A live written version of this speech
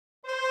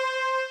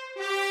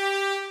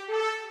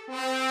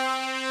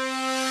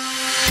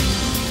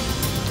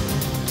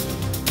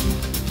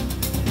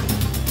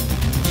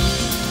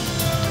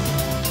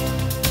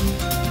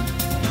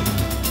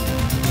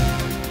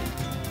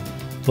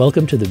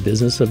Welcome to the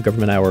Business of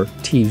Government Hour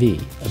TV,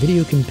 a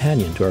video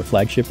companion to our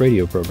flagship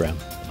radio program.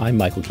 I'm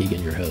Michael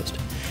Keegan, your host.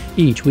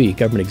 Each week,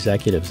 government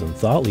executives and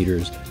thought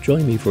leaders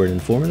join me for an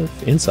informative,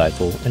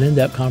 insightful, and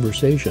in-depth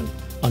conversation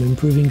on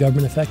improving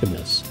government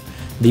effectiveness.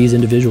 These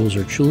individuals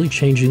are truly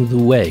changing the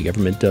way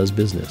government does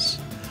business.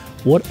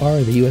 What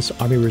are the U.S.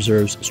 Army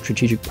Reserve's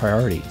strategic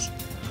priorities?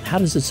 How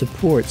does it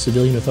support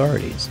civilian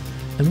authorities?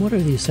 And what are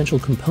the essential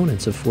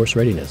components of force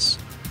readiness?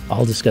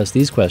 I'll discuss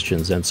these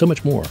questions and so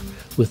much more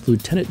with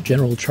Lieutenant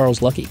General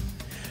Charles Luckey,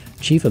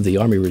 Chief of the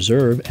Army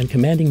Reserve and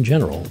Commanding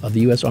General of the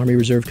U.S. Army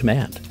Reserve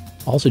Command.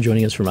 Also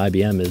joining us from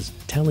IBM is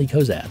Townley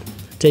Cozad.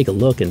 Take a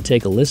look and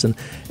take a listen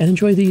and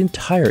enjoy the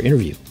entire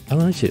interview on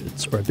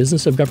iTunes or at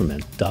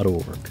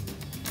businessofgovernment.org.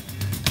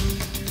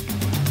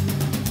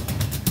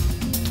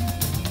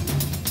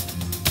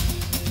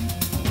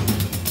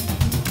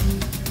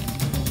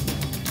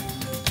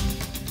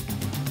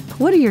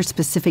 What are your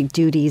specific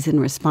duties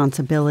and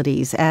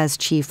responsibilities as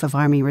Chief of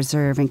Army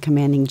Reserve and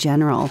Commanding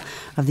General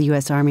of the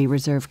U.S. Army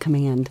Reserve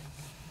Command?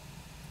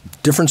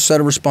 Different set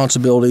of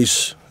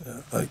responsibilities.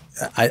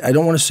 I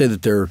don't want to say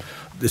that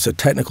it's a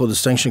technical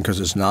distinction because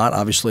it's not.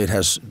 Obviously, it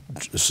has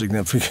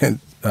significant.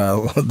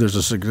 There's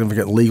a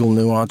significant legal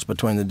nuance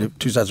between the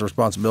two sets of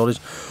responsibilities.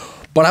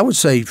 But I would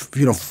say,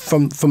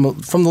 from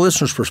the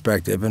listener's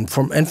perspective,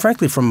 and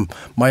frankly from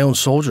my own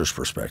soldier's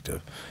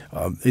perspective,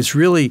 it's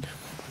really.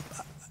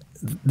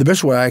 The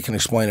best way I can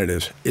explain it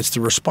is it's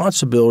the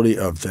responsibility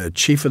of the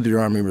Chief of the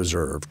Army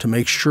Reserve to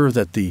make sure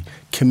that the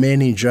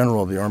Commanding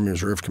General of the Army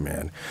Reserve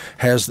Command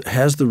has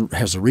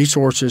the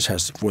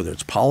resources, whether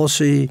it's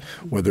policy,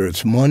 whether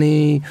it's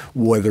money,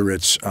 whether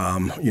it's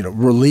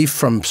relief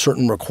from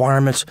certain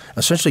requirements.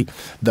 Essentially,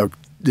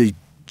 the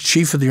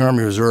Chief of the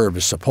Army Reserve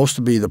is supposed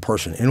to be the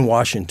person in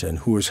Washington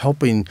who is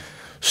helping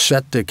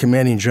set the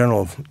Commanding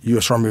General of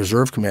U.S. Army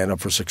Reserve Command up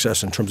for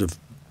success in terms of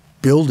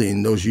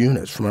building those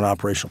units from an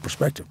operational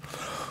perspective.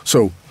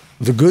 So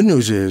the good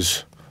news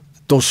is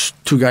those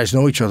two guys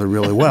know each other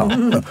really well.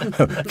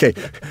 Okay.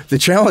 The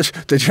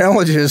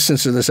challenge is,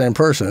 since they're the same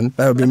person,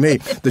 that would be me.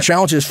 The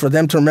challenge is for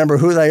them to remember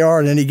who they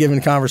are in any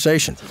given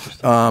conversation.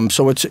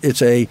 So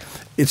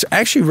it's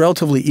actually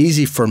relatively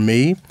easy for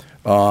me,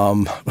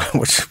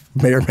 which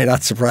may or may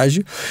not surprise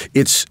you.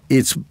 It's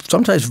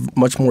sometimes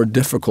much more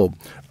difficult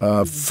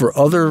for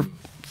other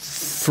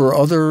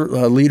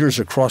leaders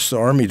across the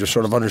Army to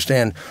sort of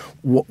understand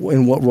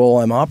in what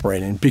role I'm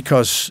operating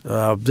because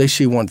they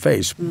see one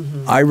face.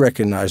 Mm-hmm. I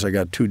recognize I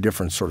got two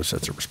different sort of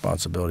sets of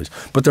responsibilities,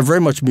 but they're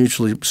very much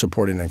mutually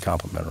supporting and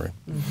complementary.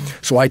 Mm-hmm.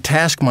 So I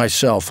task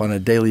myself on a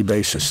daily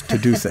basis to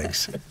do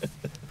things.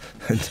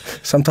 And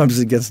sometimes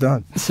it gets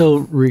done.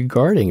 So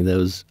regarding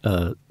those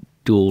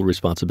dual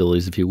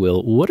responsibilities, if you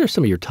will, what are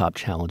some of your top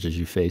challenges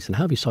you face, and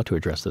how have you sought to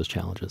address those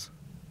challenges?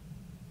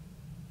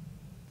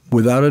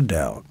 Without a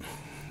doubt,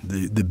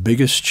 the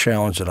biggest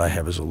challenge that I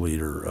have as a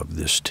leader of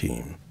this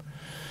team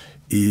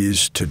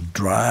is to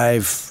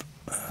drive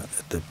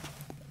at the,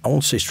 I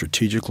won't say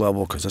strategic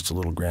level because that's a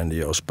little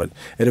grandiose, but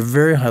at a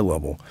very high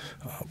level,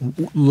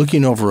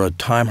 looking over a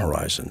time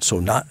horizon, so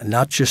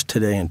not just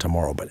today and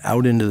tomorrow, but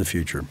out into the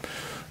future,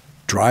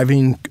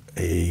 driving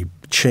a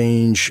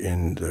change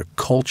in the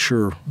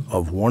culture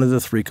of one of the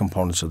three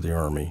components of the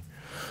Army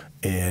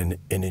and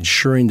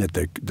ensuring that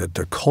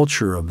the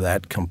culture of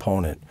that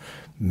component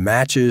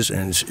matches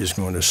and is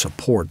going to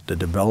support the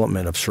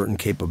development of certain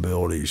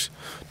capabilities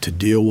to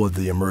deal with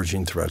the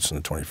emerging threats in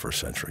the 21st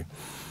century.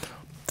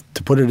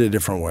 To put it a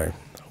different way,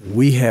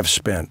 we have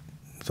spent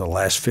the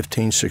last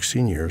 15,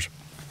 16 years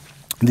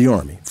in the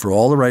Army, for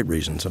all the right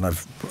reasons, and I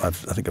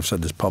think I've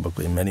said this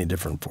publicly in many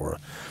different fora,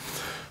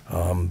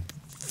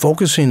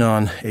 focusing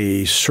on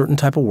a certain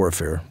type of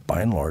warfare,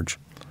 by and large,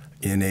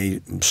 in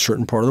a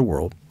certain part of the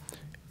world,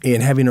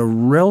 and having a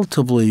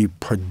relatively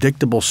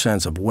predictable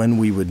sense of when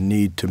we would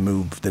need to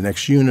move the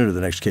next unit or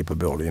the next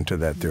capability into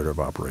that theater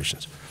of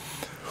operations.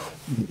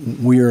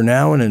 We are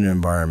now in an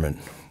environment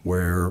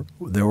where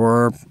there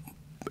are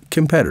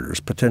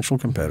potential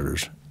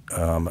competitors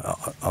on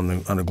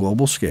a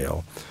global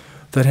scale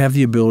that have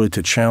the ability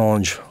to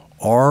challenge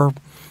our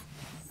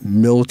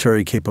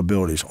military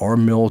capabilities, our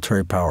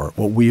military power,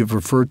 what we have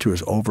referred to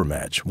as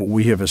overmatch, what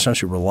we have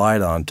essentially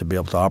relied on to be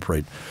able to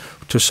operate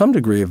to some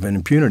degree of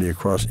impunity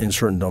in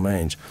certain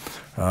domains,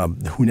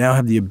 who now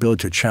have the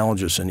ability to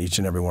challenge us in each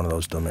and every one of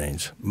those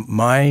domains.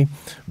 My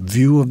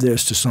view of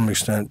this, to some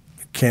extent,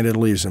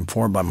 candidly, is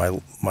informed by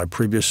my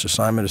previous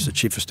assignment as the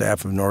Chief of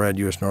Staff of NORAD,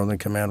 U.S. Northern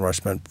Command, where I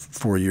spent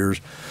 4 years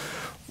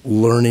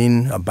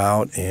learning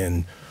about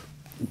and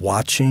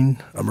watching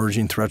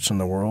emerging threats in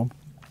the world.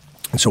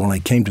 And so when I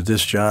came to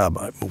this job,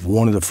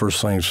 one of the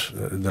first things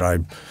that I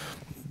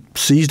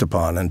seized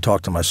upon and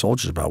talked to my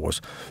soldiers about was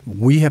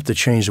we have to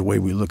change the way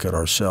we look at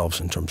ourselves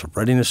in terms of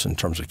readiness, in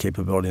terms of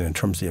capability, and in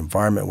terms of the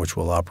environment in which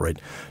we'll operate,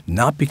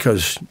 not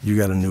because you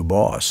got a new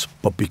boss,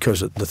 but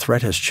because the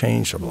threat has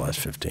changed over the last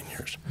 15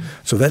 years.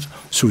 So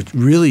it's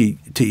really,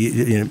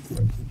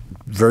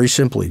 very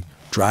simply,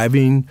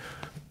 driving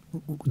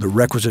the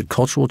requisite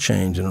cultural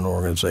change in an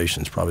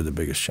organization is probably the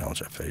biggest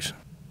challenge I face.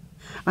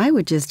 I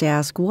would just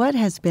ask, what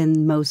has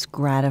been most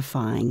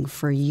gratifying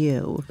for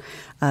you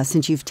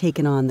since you've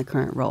taken on the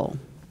current role?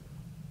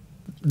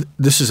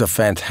 This is a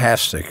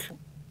fantastic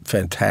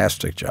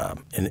job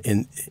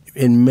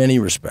in many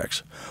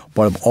respects.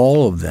 But of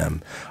all of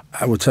them,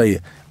 I will tell you,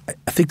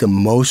 I think the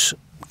most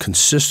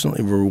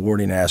consistently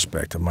rewarding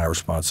aspect of my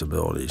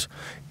responsibilities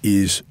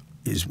is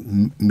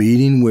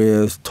meeting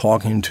with,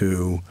 talking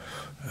to,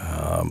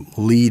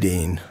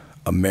 leading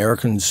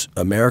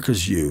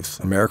America's youth,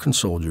 American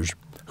soldiers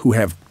who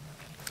have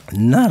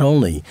not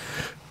only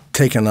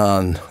taken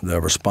on the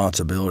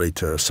responsibility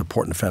to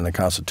support and defend the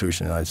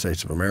Constitution of the United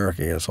States of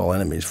America against all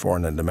enemies,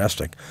 foreign and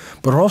domestic,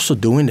 but are also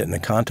doing it in the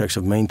context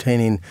of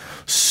maintaining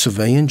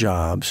civilian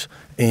jobs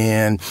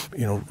and,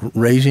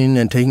 raising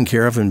and taking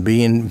care of and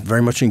being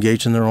very much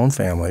engaged in their own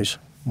families,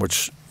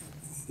 which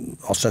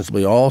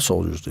ostensibly all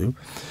soldiers do.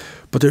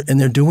 But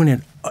they're doing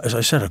it, as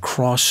I said,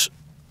 across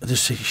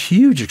this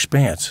huge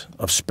expanse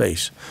of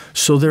space.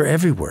 So they're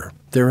everywhere.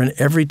 They're in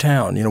every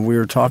town. We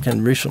were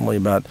talking recently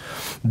about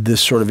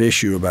this sort of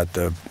issue about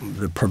the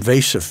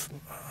pervasive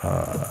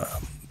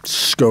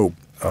scope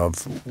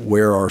of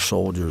where our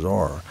soldiers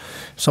are.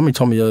 Somebody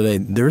told me the other day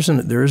there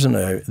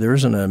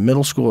isn't a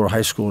middle school or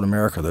high school in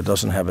America that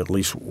doesn't have at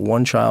least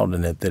one child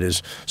in it that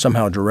is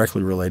somehow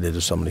directly related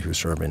to somebody who's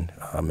serving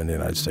in the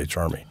United States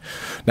Army.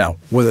 Now,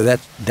 whether that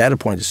data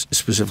point is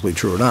specifically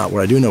true or not,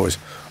 what I do know is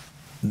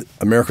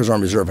America's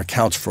Army Reserve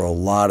accounts for a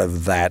lot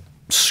of that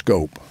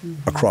scope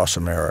across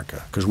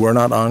America, because we're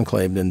not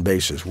enclaved in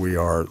bases. We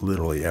are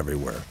literally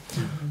everywhere.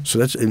 So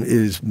it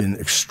has been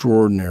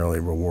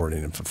extraordinarily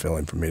rewarding and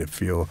fulfilling for me to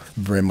feel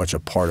very much a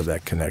part of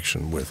that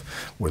connection with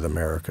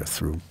America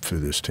through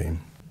this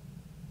team.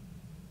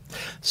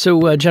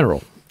 So,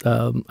 General,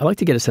 I'd like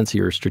to get a sense of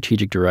your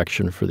strategic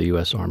direction for the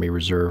U.S. Army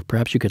Reserve.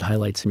 Perhaps you could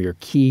highlight some of your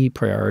key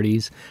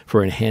priorities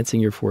for enhancing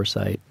your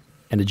foresight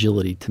and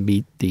agility to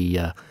meet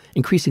the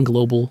increasing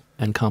global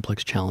and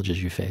complex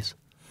challenges you face.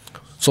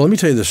 So let me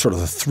tell you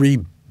the three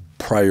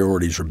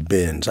priorities or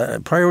bins.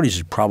 Priorities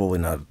is probably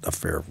not a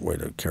fair way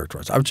to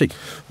characterize. I would say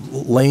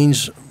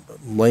lanes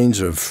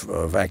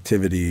of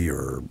activity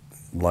or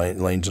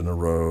lanes in the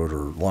road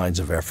or lines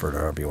of effort,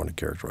 however you want to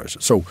characterize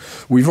it. So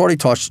we've already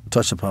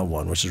touched upon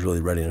one, which is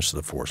really readiness of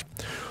the force.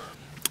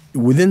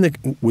 Within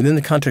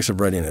the context of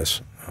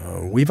readiness,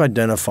 we've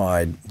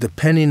identified,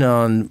 depending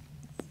on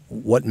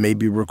what may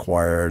be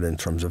required in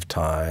terms of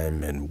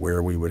time and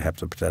where we would have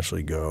to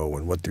potentially go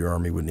and what the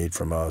Army would need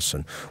from us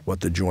and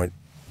what the joint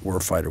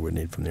warfighter would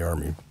need from the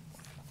Army.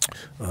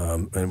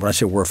 And when I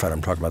say warfighter,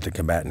 I'm talking about the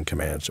combatant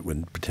commands that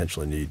would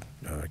potentially need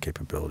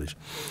capabilities.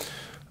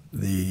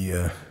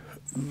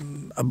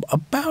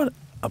 About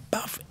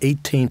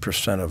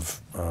 18%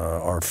 of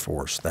our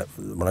force,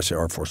 when I say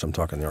our force, I'm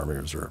talking the Army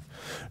Reserve,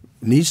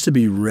 needs to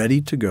be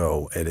ready to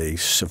go at a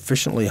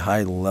sufficiently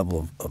high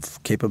level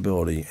of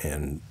capability.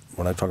 And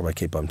when I talk about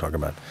capability, I'm talking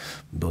about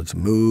ability to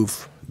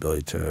move,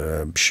 ability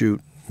to shoot,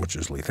 which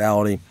is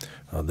lethality,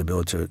 the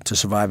ability to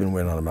survive and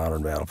win on a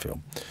modern battlefield.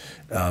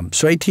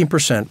 So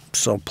 18%,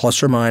 so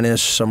plus or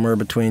minus somewhere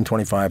between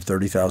 25,000,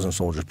 30,000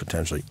 soldiers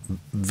potentially,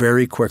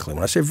 very quickly.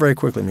 When I say very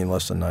quickly, I mean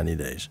less than 90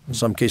 days. In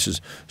some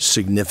cases,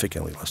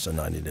 significantly less than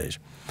 90 days.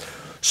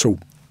 So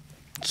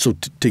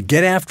to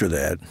get after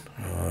that,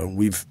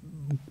 we've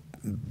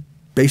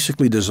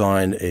basically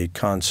designed a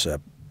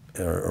concept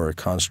or a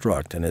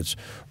construct, and it's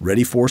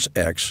Ready Force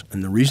X.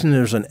 And the reason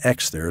there's an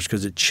X there is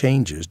because it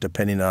changes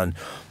depending on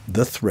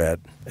the threat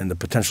and the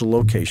potential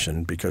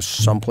location, because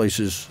some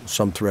places,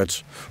 some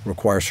threats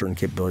require certain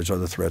capabilities,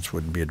 other threats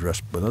would be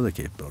addressed with other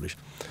capabilities.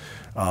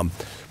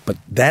 But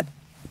that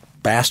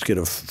basket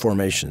of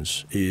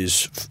formations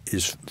is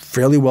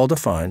fairly well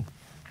defined,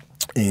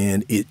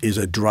 and it is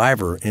a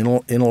driver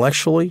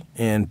intellectually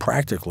and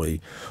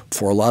practically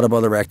for a lot of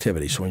other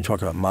activities. So when you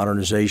talk about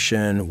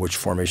modernization, which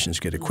formations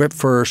get equipped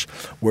first,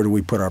 where do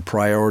we put our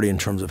priority in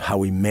terms of how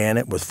we man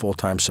it with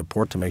full-time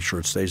support to make sure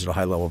it stays at a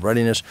high level of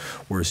readiness,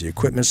 where's the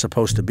equipment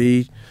supposed to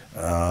be,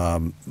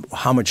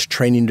 how much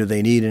training do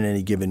they need in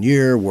any given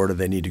year, where do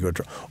they need to go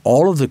to?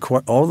 All of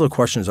the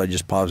questions I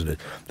just posited,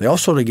 they all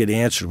sort of get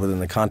answered within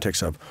the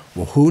context of,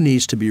 well, who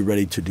needs to be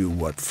ready to do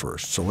what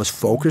first? So let's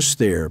focus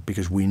there,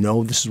 because we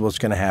know this is what's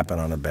going to happen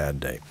on a bad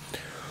day.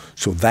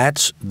 So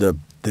that's the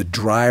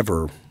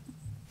driver.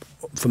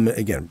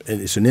 Again,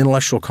 it's an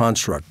intellectual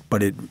construct,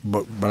 but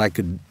I'm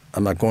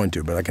not going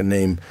to, but I can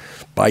name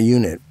by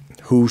unit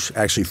who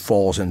actually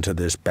falls into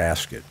this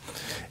basket.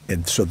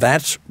 And so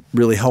that's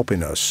really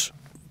helping us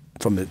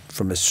from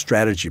a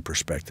strategy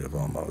perspective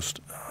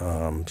almost,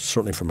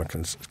 certainly from a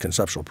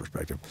conceptual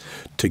perspective,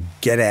 to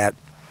get at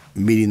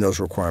meeting those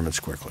requirements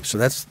quickly. So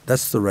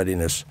that's the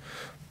readiness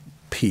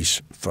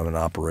piece from an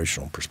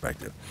operational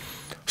perspective.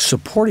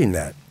 Supporting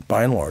that,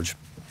 by and large,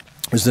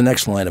 is the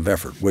next line of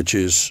effort, which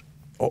is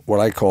what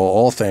I call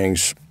all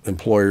things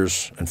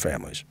employers and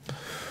families.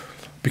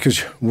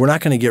 Because we're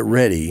not going to get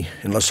ready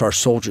unless our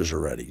soldiers are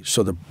ready.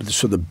 So the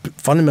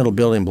fundamental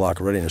building block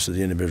of readiness is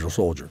the individual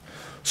soldier.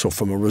 So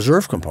from a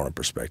reserve component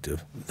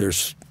perspective,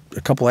 there's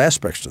a couple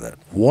aspects to that.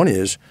 One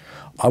is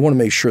I want to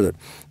make sure that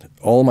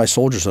all of my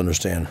soldiers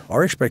understand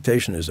our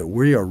expectation is that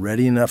we are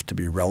ready enough to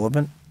be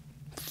relevant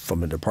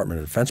from a Department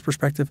of Defense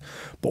perspective,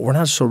 but we're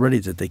not so ready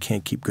that they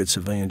can't keep good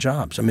civilian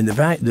jobs. I mean,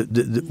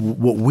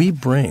 what we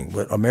bring,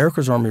 what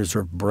America's Army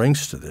Reserve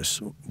brings to this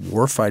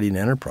warfighting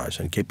enterprise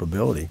and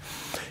capability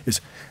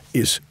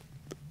is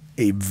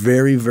a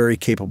very, very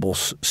capable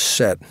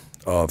set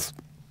of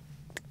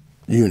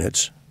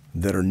units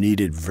that are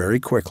needed very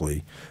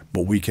quickly,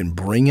 but we can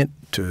bring it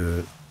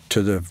to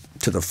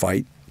the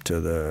fight, to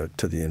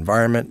the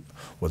environment,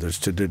 whether it's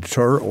to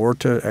deter or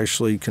to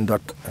actually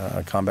conduct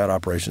combat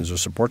operations or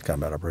support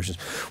combat operations.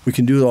 We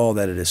can do all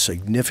that at a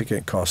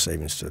significant cost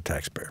savings to the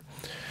taxpayer.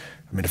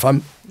 I mean,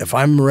 if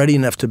I'm ready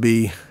enough to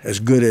be as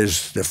good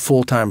as the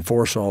full-time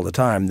force all the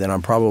time, then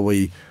I'm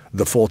probably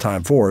the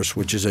full-time force,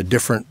 which is a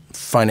different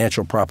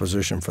financial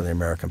proposition for the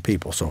American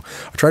people. So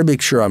I try to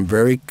make sure I'm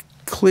very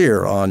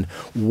clear on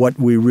what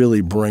we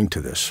really bring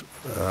to this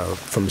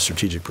from a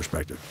strategic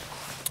perspective.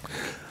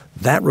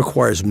 That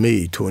requires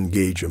me to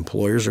engage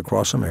employers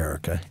across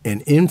America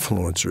and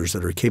influencers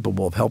that are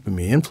capable of helping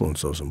me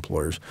influence those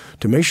employers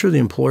to make sure the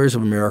employers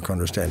of America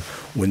understand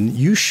when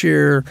you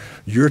share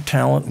your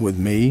talent with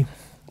me,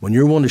 when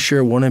you're willing to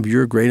share one of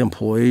your great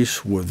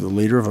employees with the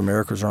leader of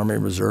America's Army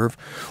Reserve,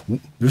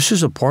 this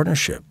is a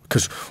partnership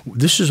because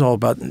this is all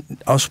about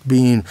us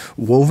being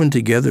woven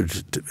together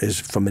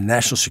from a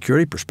national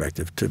security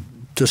perspective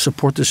to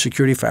support the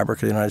security fabric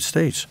of the United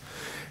States.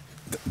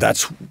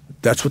 That's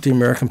what the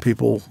American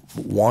people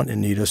want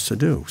and need us to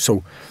do.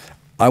 So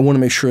I want to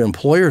make sure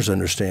employers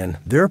understand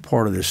they're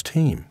part of this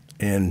team.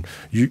 And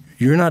you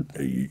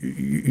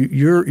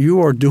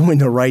are doing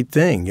the right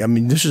thing. I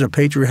mean, this is a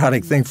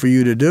patriotic thing for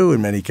you to do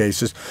in many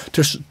cases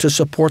to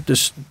support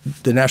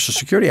the national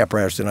security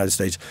apparatus of the United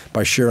States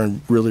by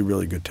sharing really,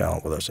 really good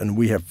talent with us. And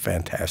we have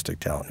fantastic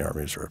talent in the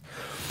Army Reserve.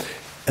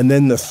 And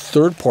then the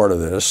third part of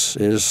this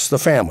is the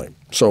family.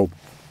 So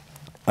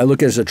I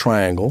look at it as a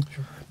triangle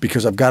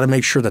because I've got to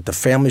make sure that the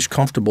family's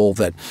comfortable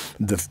that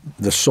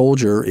the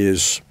soldier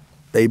is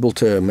able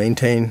to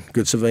maintain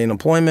good civilian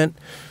employment,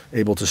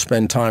 able to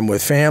spend time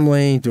with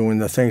family, doing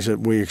the things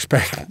that we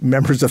expect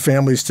members of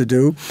families to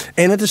do,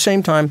 and at the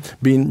same time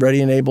being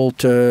ready and able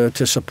to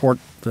support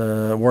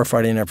the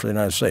warfighting effort of the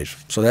United States.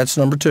 So that's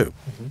number two.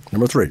 Mm-hmm.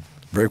 Number three,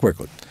 very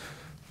quickly,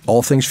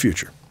 all things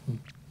future,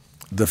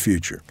 the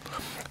future.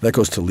 That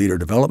goes to leader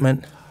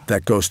development.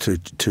 That goes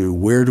to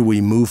where do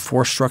we move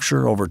force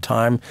structure over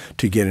time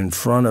to get in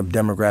front of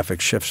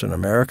demographic shifts in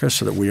America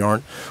so that we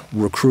aren't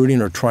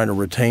recruiting or trying to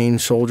retain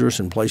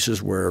soldiers in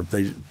places where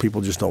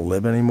people just don't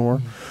live anymore.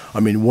 Mm-hmm. I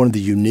mean, one of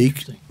the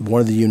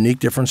unique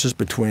differences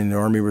between the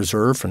Army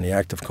Reserve and the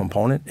active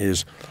component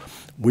is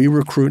we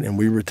recruit and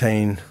we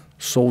retain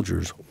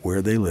soldiers where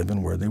they live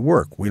and where they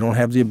work. We don't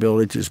have the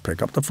ability to just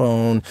pick up the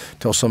phone,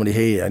 tell somebody,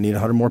 hey, I need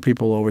 100 more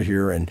people over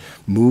here and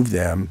move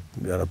them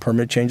at a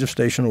permanent change of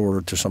station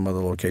order to some other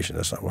location.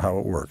 That's not how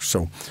it works.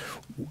 So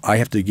I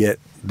have to get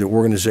the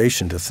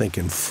organization to think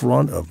in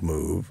front of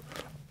move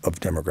of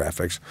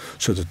demographics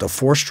so that the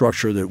force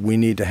structure that we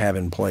need to have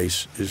in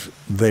place is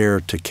there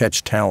to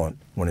catch talent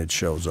when it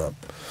shows up.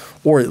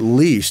 Or at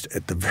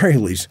the very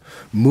least,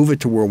 move it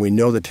to where we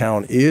know the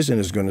talent is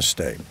and is going to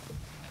stay.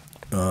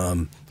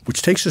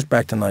 Which takes us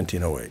back to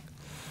 1908.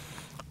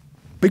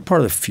 Big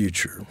part of the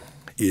future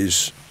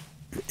is,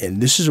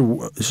 and this is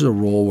a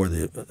role where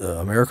the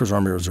America's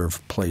Army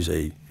Reserve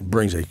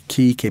brings a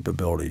key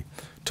capability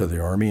to the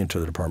Army and to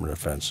the Department of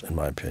Defense, in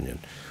my opinion.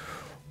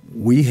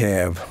 We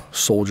have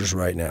soldiers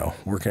right now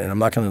working, and I'm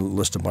not going to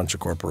list a bunch of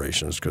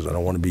corporations because I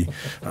don't want to be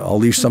 – I'll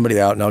leave somebody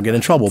out and I'll get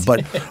in trouble.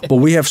 But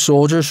we have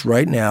soldiers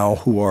right now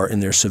who are in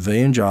their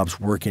civilian jobs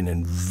working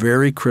in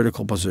very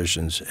critical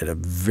positions at a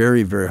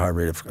very, very high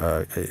rate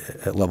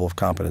of level of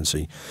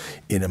competency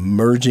in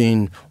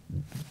emerging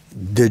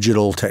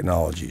digital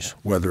technologies,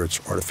 whether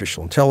it's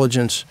artificial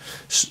intelligence,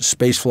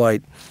 space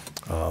flight,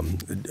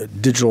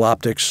 digital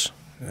optics,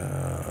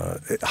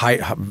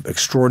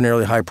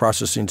 extraordinarily high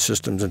processing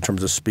systems in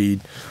terms of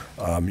speed.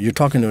 You're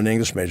talking to an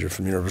English major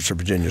from the University of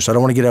Virginia, so I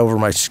don't want to get over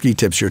my ski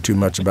tips here too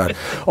much about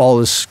all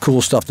this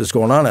cool stuff that's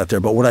going on out there.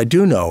 But what I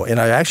do know,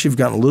 and I actually have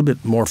gotten a little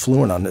bit more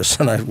fluent on this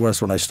than I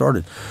was when I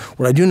started,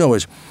 what I do know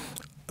is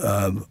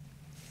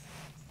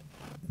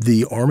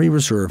the Army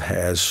Reserve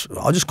has,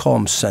 I'll just call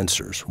them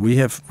sensors. We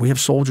have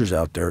soldiers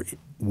out there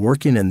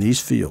working in these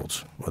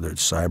fields, whether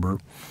it's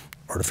cyber,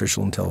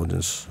 artificial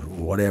intelligence,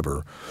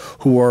 whatever,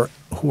 who are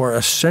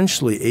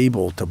essentially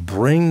able to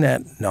bring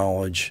that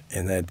knowledge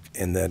and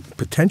that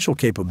potential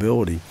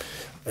capability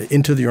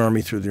into the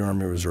Army through the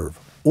Army Reserve.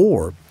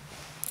 Or,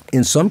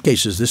 in some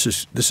cases, this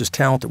is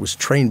talent that was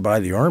trained by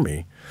the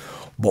Army,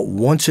 but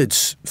once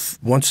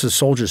the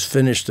soldiers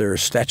finish their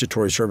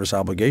statutory service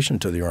obligation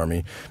to the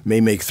Army,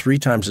 may make 3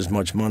 times as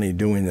much money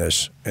doing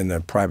this in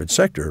the private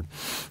sector,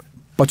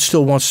 but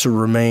still wants to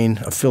remain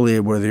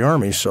affiliated with the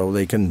Army so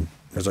they can,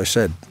 as I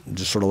said,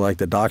 just sort of like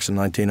the docs in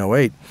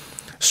 1908,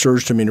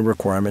 surge to meet a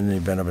requirement in the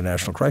event of a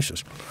national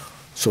crisis.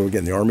 So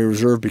again, the Army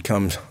Reserve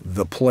becomes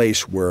the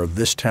place where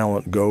this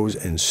talent goes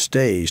and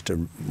stays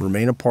to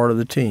remain a part of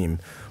the team,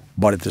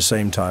 but at the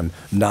same time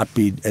not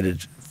be at a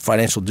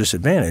financial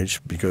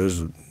disadvantage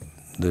because of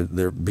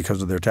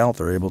their talent.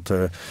 They're able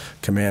to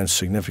command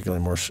significantly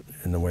more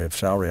in the way of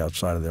salary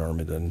outside of the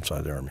Army than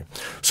inside the Army.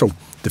 So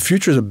the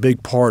future is a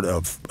big part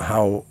of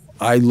how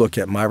I look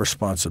at my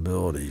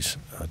responsibilities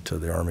to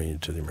the Army and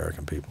to the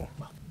American people.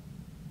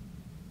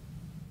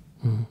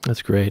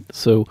 That's great.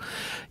 So,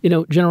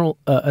 General,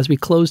 as we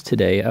close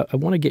today, I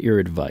want to get your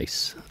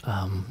advice.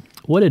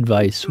 What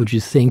advice would you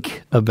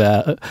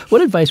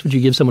what advice would you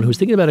give someone who's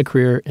thinking about a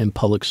career in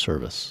public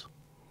service?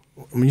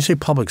 When you say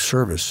public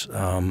service,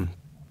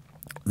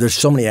 there's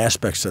so many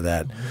aspects to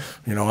that.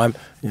 I'm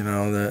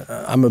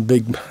a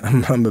big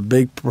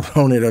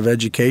proponent of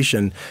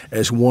education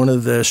as one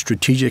of the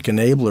strategic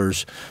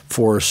enablers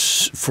for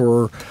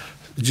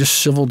just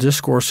civil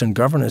discourse and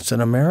governance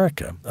in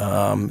America.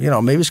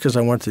 Maybe it's because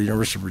I went to the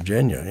University of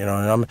Virginia. And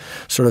I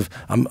sort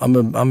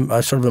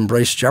of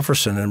embrace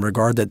Jefferson in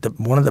regard that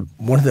one of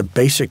the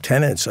basic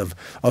tenets of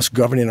us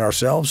governing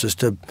ourselves is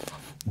to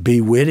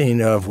be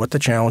witting of what the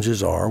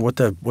challenges are, what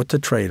the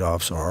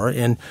trade-offs are,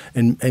 and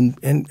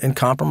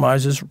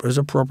compromise is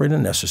appropriate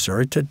and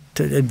necessary to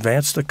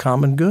advance the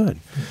common good.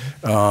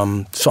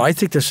 So I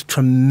think there's a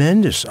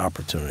tremendous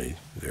opportunity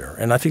there,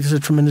 and I think there's a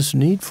tremendous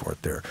need for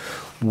it there.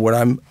 What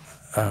I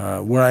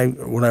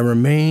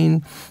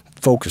remain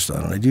focused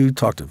on, and I do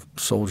talk to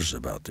soldiers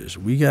about this,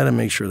 we got to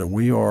make sure that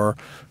we are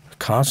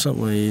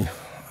constantly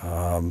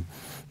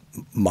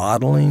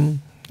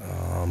modeling,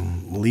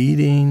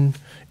 leading.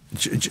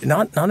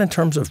 Not in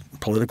terms of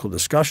political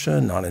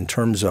discussion, not in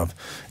terms of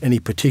any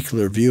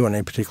particular view on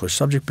any particular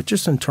subject, but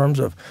just in terms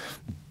of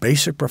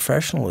basic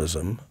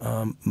professionalism,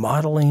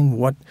 modeling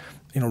what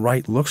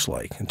right looks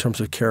like in terms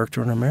of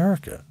character in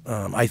America.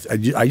 I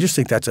just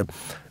think that's a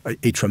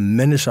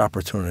tremendous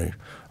opportunity.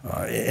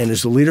 And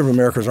as the leader of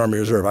America's Army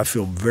Reserve, I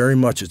feel very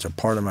much it's a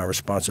part of my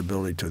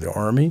responsibility to the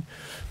Army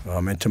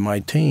and to my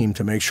team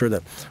to make sure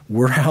that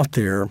we're out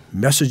there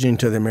messaging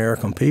to the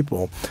American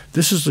people,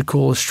 this is the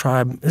coolest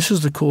tribe. This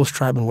is the coolest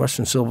tribe in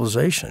Western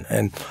civilization.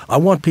 And I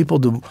want people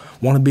to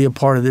want to be a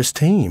part of this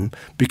team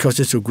because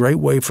it's a great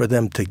way for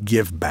them to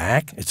give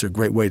back. It's a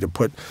great way to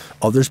put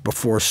others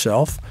before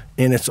self.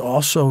 And it's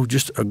also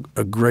just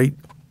a great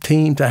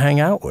team to hang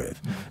out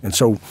with. And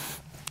so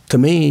to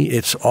me,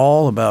 it's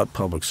all about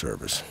public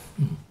service.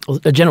 Well,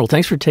 General,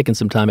 thanks for taking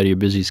some time out of your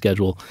busy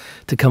schedule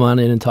to come on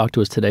in and talk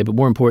to us today. But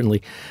more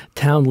importantly,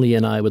 Townley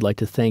and I would like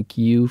to thank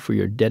you for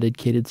your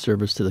dedicated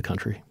service to the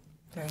country.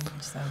 Very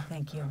much so.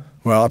 Thank you.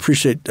 Well, I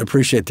appreciate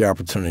the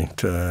opportunity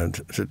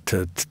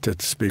to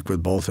speak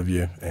with both of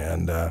you.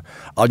 And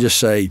I'll just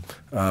say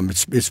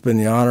it's been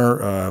the honor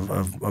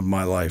of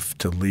my life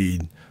to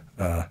lead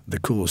the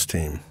coolest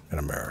team in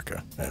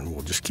America. And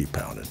we'll just keep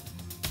pounding.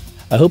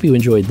 I hope you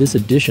enjoyed this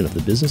edition of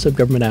the Business of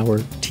Government Hour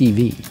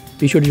TV.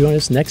 Be sure to join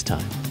us next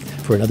time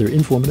for another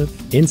informative,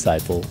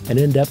 insightful, and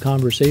in-depth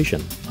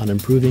conversation on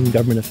improving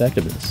government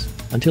effectiveness.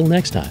 Until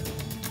next time,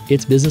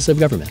 it's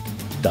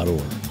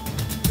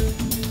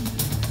businessofgovernment.org.